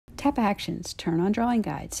tap Actions, turn on Drawing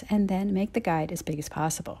Guides, and then make the guide as big as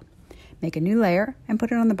possible. Make a new layer and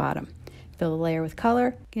put it on the bottom. Fill the layer with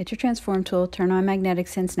color, get your transform tool, turn on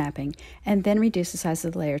magnetics and snapping, and then reduce the size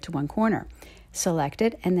of the layer to one corner. Select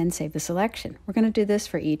it and then save the selection. We're going to do this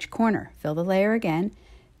for each corner. Fill the layer again,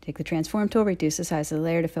 take the transform tool, reduce the size of the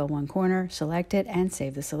layer to fill one corner, select it, and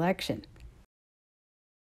save the selection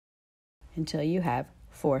until you have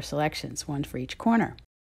 4 selections, one for each corner.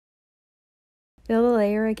 Fill the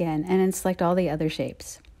layer again and then select all the other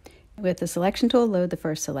shapes. With the selection tool, load the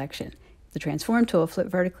first selection. The transform tool, flip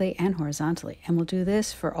vertically and horizontally, and we'll do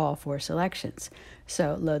this for all 4 selections.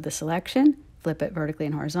 So load the selection, flip it vertically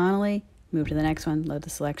and horizontally, move to the next one, load the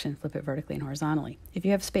selection, flip it vertically and horizontally. If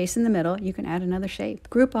you have space in the middle, you can add another shape.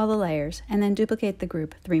 Group all the layers and then duplicate the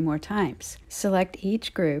group 3 more times. Select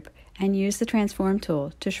each group and use the transform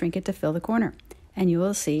tool to shrink it to fill the corner, and you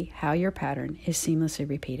will see how your pattern is seamlessly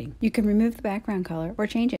repeating. You can remove the background color or change it.